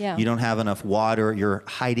 essentially. Yeah. You don't have enough water. You're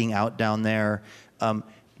hiding out down there.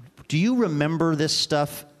 Do you remember this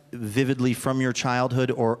stuff vividly from your childhood,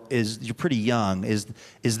 or you're pretty young? Is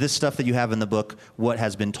this stuff that you have in the book what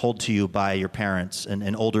has been told to you by your parents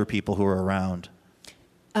and older people who are around?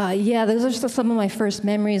 Yeah, those are some of my first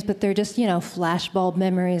memories, but they're just, flashbulb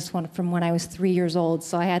memories from when I was 3 years old.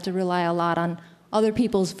 So I had to rely a lot on other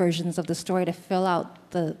people's versions of the story to fill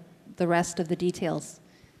out the rest of the details.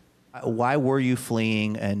 Why were you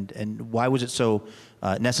fleeing, and why was it so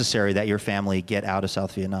necessary that your family get out of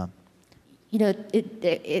South Vietnam?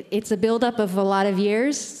 It's a buildup of a lot of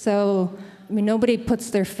years. So, nobody puts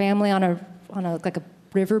their family on a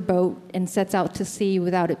river boat and sets out to sea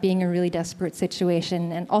without it being a really desperate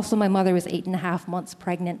situation. And also, my mother was 8.5 months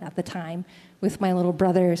pregnant at the time with my little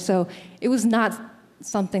brother. So it was not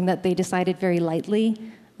something that they decided very lightly.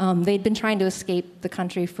 They'd been trying to escape the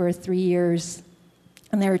country for 3 years,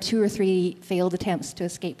 and there were 2 or 3 failed attempts to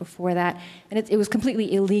escape before that. And it was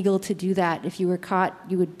completely illegal to do that. If you were caught,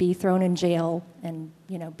 you would be thrown in jail and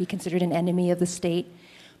be considered an enemy of the state.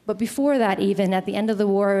 But before that, even at the end of the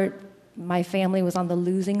war, my family was on the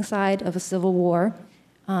losing side of a civil war.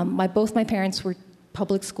 Both my parents were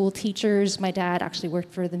public school teachers. My dad actually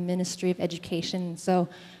worked for the Ministry of Education. So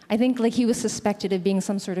I think he was suspected of being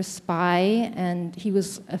some sort of spy, and he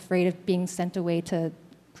was afraid of being sent away to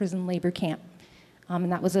prison labor camp.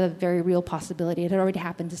 And that was a very real possibility. It had already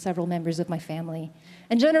happened to several members of my family.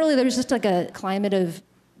 And generally, there was just a climate of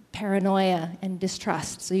paranoia and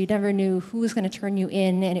distrust. So you never knew who was going to turn you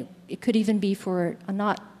in, and it could even be for a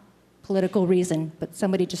not political reason, but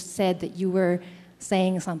somebody just said that you were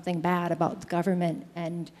saying something bad about the government,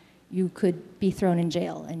 and you could be thrown in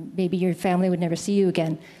jail, and maybe your family would never see you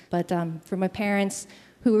again. But for my parents,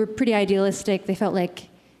 who were pretty idealistic, they felt like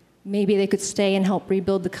maybe they could stay and help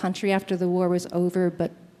rebuild the country after the war was over,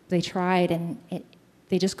 but they tried, and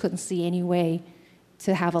they just couldn't see any way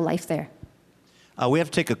to have a life there. We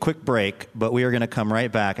have to take a quick break, but we are going to come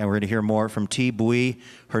right back, and we're going to hear more from Thi Bui.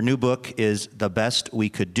 Her new book is The Best We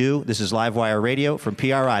Could Do. This is Livewire Radio from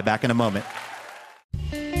PRI. Back in a moment.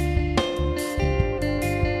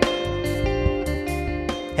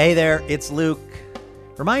 Hey there, it's Luke,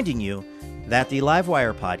 reminding you that the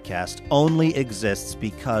Livewire podcast only exists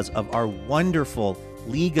because of our wonderful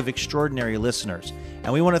League of Extraordinary listeners.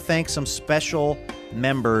 And we want to thank some special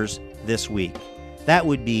members this week. That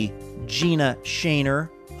would be Gina Shaner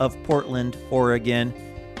of Portland, Oregon,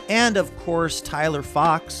 and of course Tyler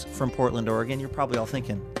Fox from Portland, Oregon. You're probably all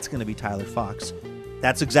thinking, it's going to be Tyler Fox.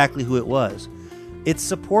 That's exactly who it was. It's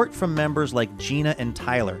support from members like Gina and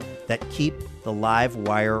Tyler that keep the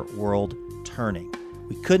Livewire world turning.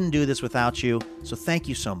 We couldn't do this without you, so thank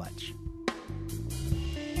you so much.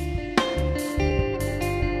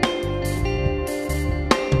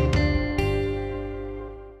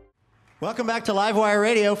 Welcome back to Livewire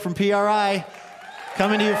Radio from PRI,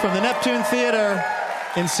 coming to you from the Neptune Theater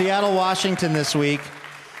in Seattle, Washington this week.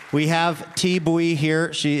 We have Thi Bui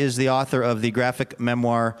here. She is the author of the graphic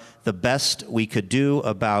memoir, The Best We Could Do,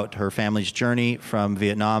 about her family's journey from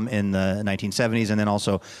Vietnam in the 1970s, and then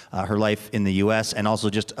also her life in the U.S., and also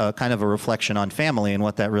just kind of a reflection on family and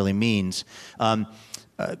what that really means.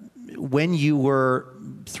 When you were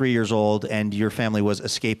 3 years old and your family was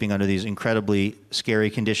escaping under these incredibly scary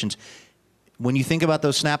conditions. When you think about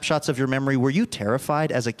those snapshots of your memory, were you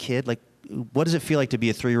terrified as a kid? Like, what does it feel like to be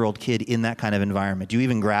a 3-year-old kid in that kind of environment? Do you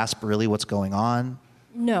even grasp really what's going on?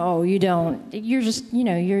 No, you don't. You're just,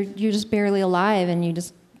 you're just barely alive, and you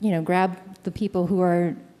just, grab the people who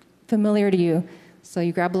are familiar to you. So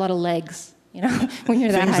you grab a lot of legs, when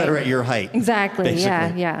you're that height. Things that are at your height. Exactly.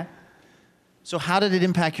 Basically. Yeah. So how did it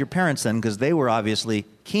impact your parents then? Because they were obviously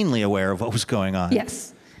keenly aware of what was going on.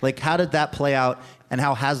 Yes. Like, how did that play out, and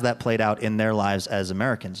how has that played out in their lives as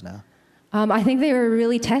Americans now? I think they were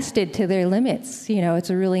really tested to their limits. It's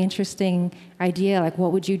a really interesting idea. Like,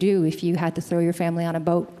 what would you do if you had to throw your family on a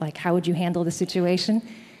boat? Like, how would you handle the situation?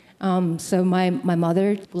 So my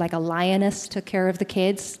mother, like a lioness, took care of the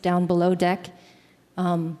kids down below deck.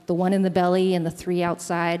 The one in the belly and the 3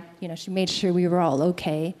 outside. She made sure we were all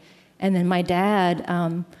okay. And then my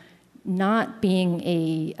dad, not being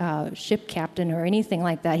a ship captain or anything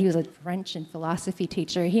like that, he was a French and philosophy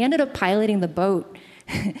teacher. He ended up piloting the boat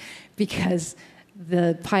because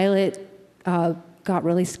the pilot got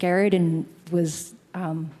really scared and was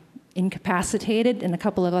incapacitated, and a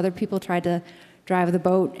couple of other people tried to drive the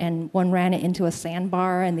boat, and one ran it into a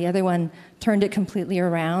sandbar, and the other one turned it completely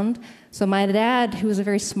around. So my dad, who was a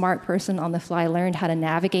very smart person on the fly, learned how to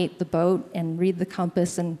navigate the boat and read the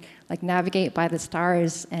compass and navigate by the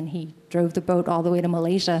stars, and he drove the boat all the way to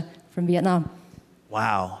Malaysia from Vietnam.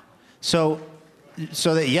 Wow. So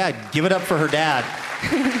give it up for her dad,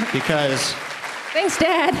 because thanks,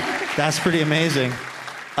 Dad. That's pretty amazing.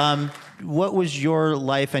 What was your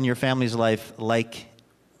life and your family's life like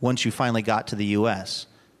once you finally got to the U.S.?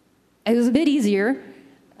 It was a bit easier.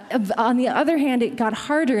 On the other hand, it got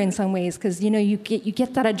harder in some ways because you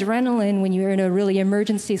get that adrenaline when you're in a really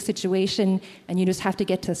emergency situation and you just have to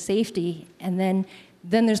get to safety, and then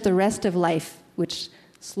there's the rest of life, which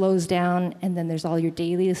slows down, and then there's all your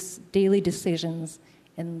daily decisions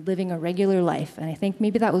and living a regular life. And I think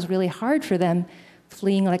maybe that was really hard for them,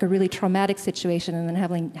 fleeing like a really traumatic situation and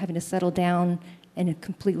then having to settle down in a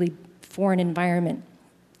completely foreign environment.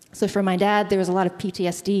 So for my dad, there was a lot of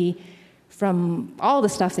PTSD from all the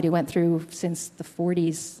stuff that he went through since the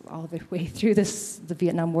 40s, all the way through the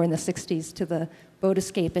Vietnam War in the 60s to the boat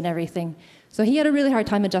escape and everything. So he had a really hard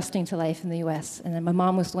time adjusting to life in the U.S. And then my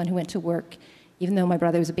mom was the one who went to work, even though my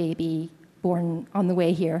brother was a baby born on the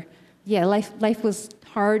way here. Yeah, life was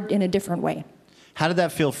hard in a different way. How did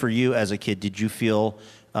that feel for you as a kid? Did you feel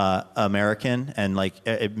American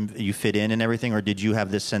and you fit in and everything, or did you have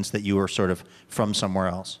this sense that you were sort of from somewhere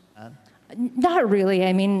else? Not really.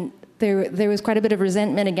 I mean, there was quite a bit of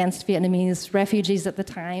resentment against Vietnamese refugees at the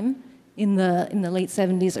time in the late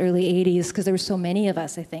 70s, early 80s, because there were so many of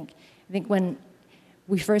us, I think. I think when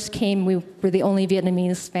we first came, we were the only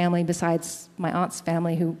Vietnamese family besides my aunt's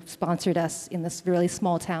family who sponsored us in this really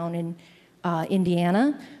small town in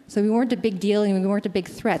Indiana. So we weren't a big deal and we weren't a big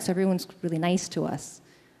threat, so everyone's really nice to us.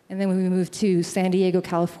 And then when we moved to San Diego,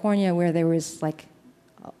 California, where there was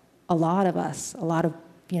a lot of us, a lot of,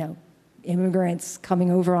 immigrants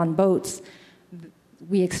coming over on boats,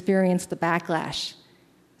 we experienced the backlash.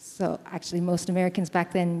 So actually most Americans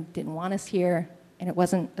back then didn't want us here, and it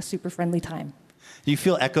wasn't a super friendly time. Do you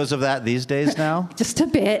feel echoes of that these days now? Just a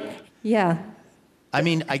bit, yeah. I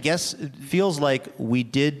mean, I guess it feels like we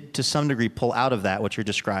did, to some degree, pull out of that, what you're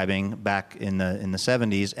describing, back in the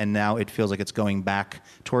 70s, and now it feels like it's going back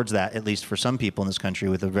towards that, at least for some people in this country,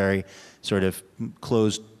 with a very sort of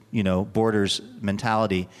closed, borders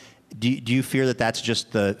mentality. Do you fear that that's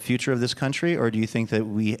just the future of this country, or do you think that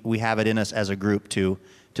we have it in us as a group to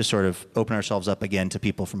sort of open ourselves up again to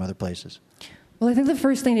people from other places? Well, I think the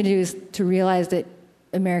first thing to do is to realize that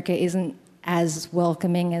America isn't as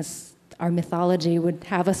welcoming as our mythology would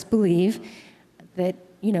have us believe. That,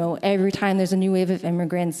 every time there's a new wave of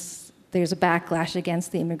immigrants, there's a backlash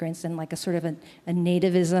against the immigrants and a sort of a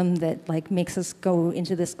nativism that makes us go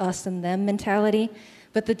into this us and them mentality.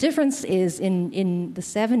 But the difference is in the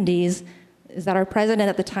 70s is that our president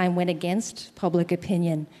at the time went against public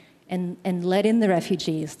opinion and let in the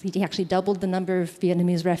refugees. He actually doubled the number of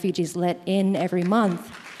Vietnamese refugees let in every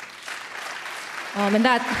month. And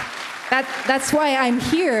that's why I'm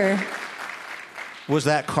here. Was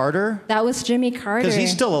that Carter? That was Jimmy Carter. Because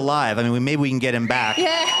he's still alive. I mean, maybe we can get him back.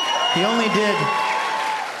 Yeah. He only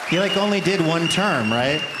did one term,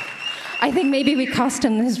 right? I think maybe we cost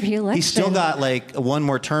him his re-election. He's still got one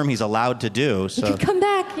more term he's allowed to do. So he could come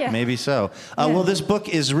back, yeah. Maybe so. Yeah. Well, this book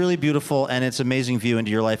is really beautiful, and it's an amazing view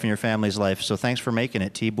into your life and your family's life. So thanks for making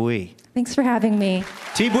it, Thi Bui. Thanks for having me.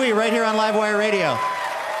 Thi Bui, right here on Livewire Radio.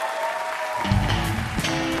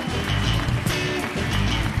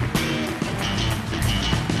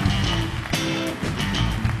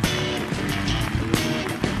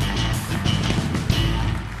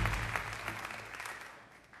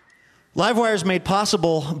 Livewire is made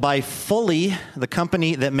possible by Fully, the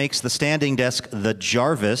company that makes the standing desk, the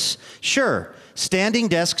Jarvis. Sure, standing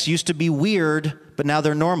desks used to be weird, but now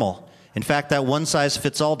they're normal. In fact, that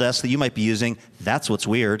one-size-fits-all desk that you might be using, that's what's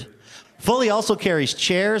weird. Fully also carries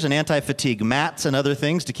chairs and anti-fatigue mats and other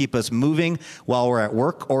things to keep us moving while we're at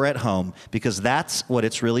work or at home, because that's what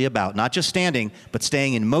it's really about. Not just standing, but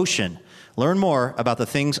staying in motion. Learn more about the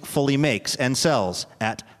things Fully makes and sells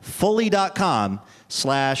at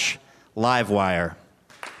fully.com/livewire.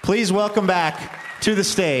 Please welcome back to the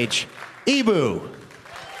stage, Ibu.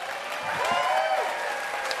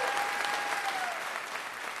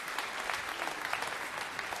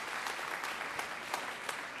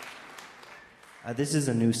 This is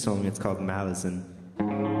a new song. It's called Malazan.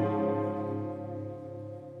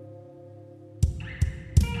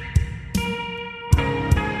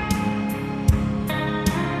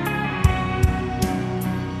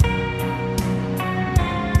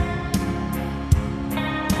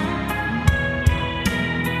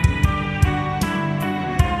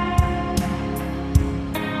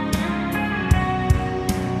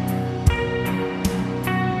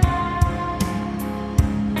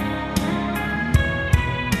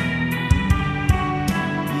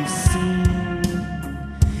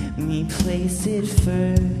 Place it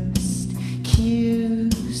first,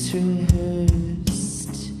 cues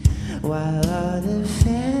rehearsed, while all the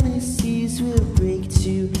fantasies will break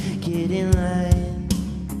to get in line.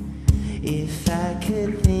 If I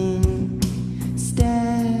could think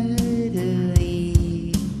steadily,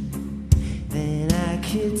 then I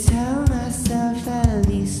could tell myself at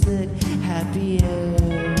least look happier.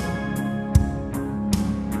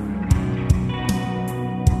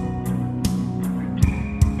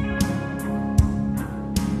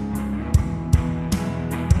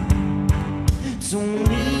 Don't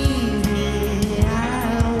leave me, I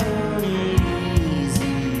want it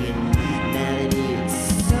easy. Now that it's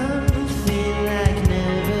something like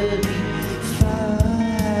never before.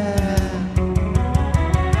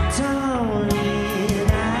 Darling,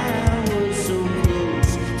 I was so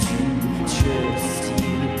close to trust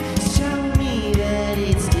you. Show me that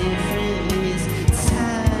it's different this time.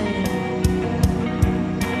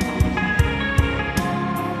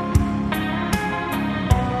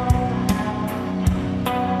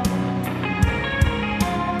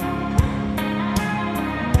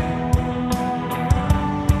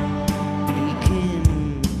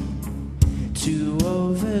 To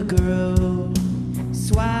overgrow,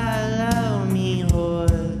 swallow me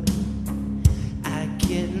whole. I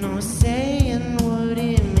get no say in what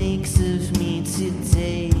it makes of me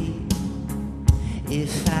today.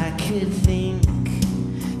 If I could think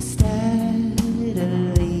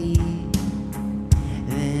steadily,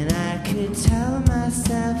 then I could tell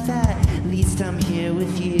myself that at least I'm here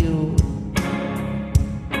with you.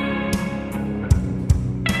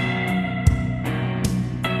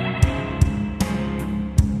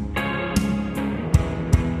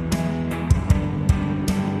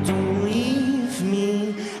 Don't leave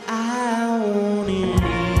me, I want it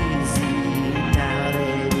easy. Now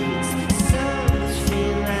that it's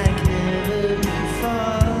something like never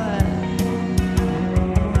before.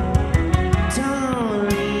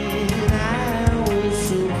 Darling, I was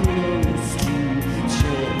so close to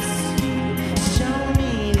trust you. Show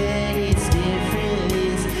me that it's different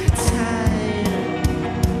this time.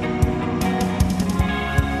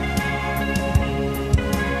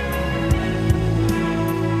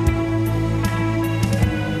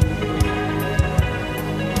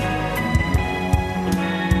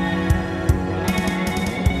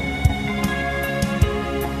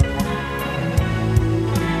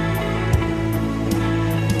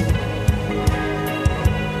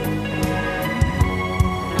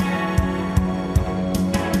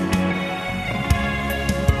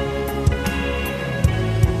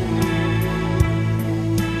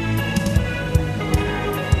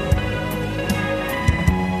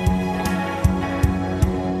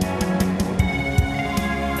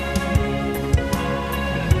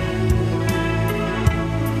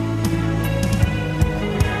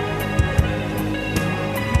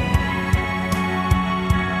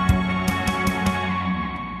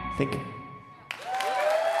 Thank you.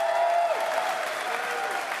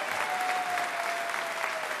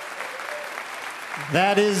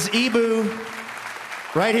 That is Ibu,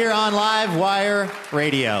 right here on Livewire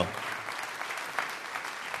Radio.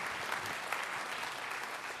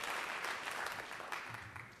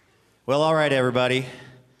 Well, all right, everybody.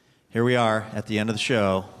 Here we are at the end of the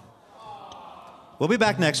show. We'll be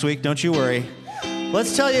back next week, don't you worry.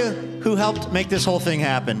 Let's tell you who helped make this whole thing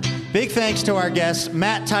happen. Big thanks to our guests,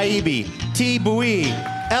 Matt Taibbi, T. Bui,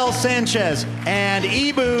 L. Sanchez, and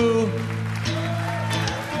Ibu.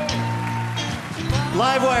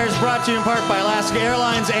 Livewire is brought to you in part by Alaska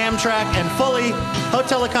Airlines, Amtrak, and Fully.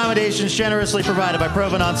 Hotel accommodations generously provided by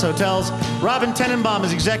Provenance Hotels. Robin Tenenbaum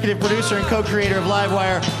is executive producer and co-creator of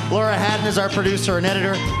Livewire. Laura Haddon is our producer and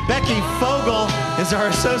editor. Becky Fogel is our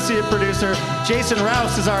associate producer. Jason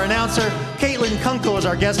Rouse is our announcer. Caitlin Kunkel is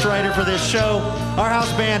our guest writer for this show. Our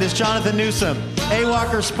house band is Jonathan Newsom, A.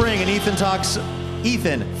 Walker Spring, and Ethan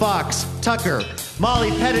Fox Tucker.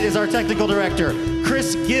 Molly Pettit is our technical director.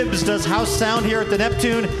 Chris Gibbs does house sound here at the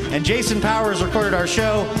Neptune, and Jason Powers recorded our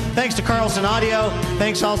show. Thanks to Carlson Audio.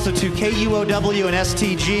 Thanks also to KUOW and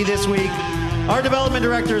STG this week. Our development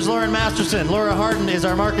director is Lauren Masterson. Laura Harden is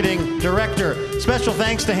our marketing director. Special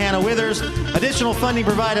thanks to Hannah Withers. Additional funding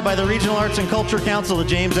provided by the Regional Arts and Culture Council, the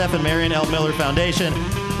James F. and Marion L. Miller Foundation.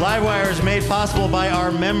 Livewire is made possible by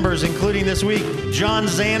our members, including this week, John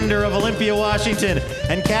Zander of Olympia, Washington,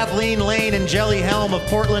 and Kathleen Lane and Jelly Helm of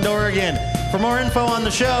Portland, Oregon. For more info on the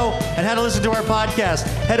show and how to listen to our podcast,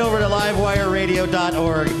 head over to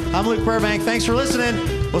livewireradio.org. I'm Luke Burbank. Thanks for listening.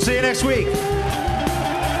 We'll see you next week.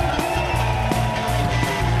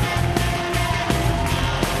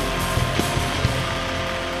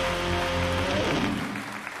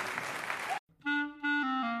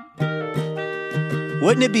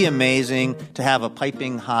 Wouldn't it be amazing to have a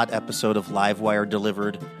piping hot episode of Livewire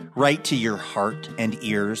delivered right to your heart and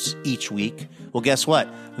ears each week? Well, guess what?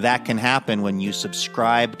 That can happen when you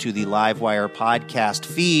subscribe to the Livewire podcast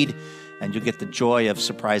feed, and you'll get the joy of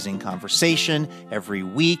surprising conversation every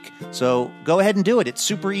week. So go ahead and do it. It's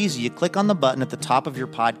super easy. You click on the button at the top of your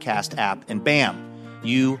podcast app, and bam,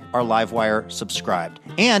 you are Livewire subscribed.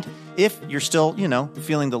 And if you're still,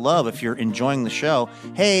 feeling the love, if you're enjoying the show,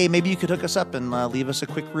 hey, maybe you could hook us up and leave us a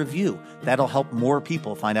quick review. That'll help more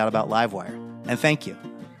people find out about Livewire. And thank you.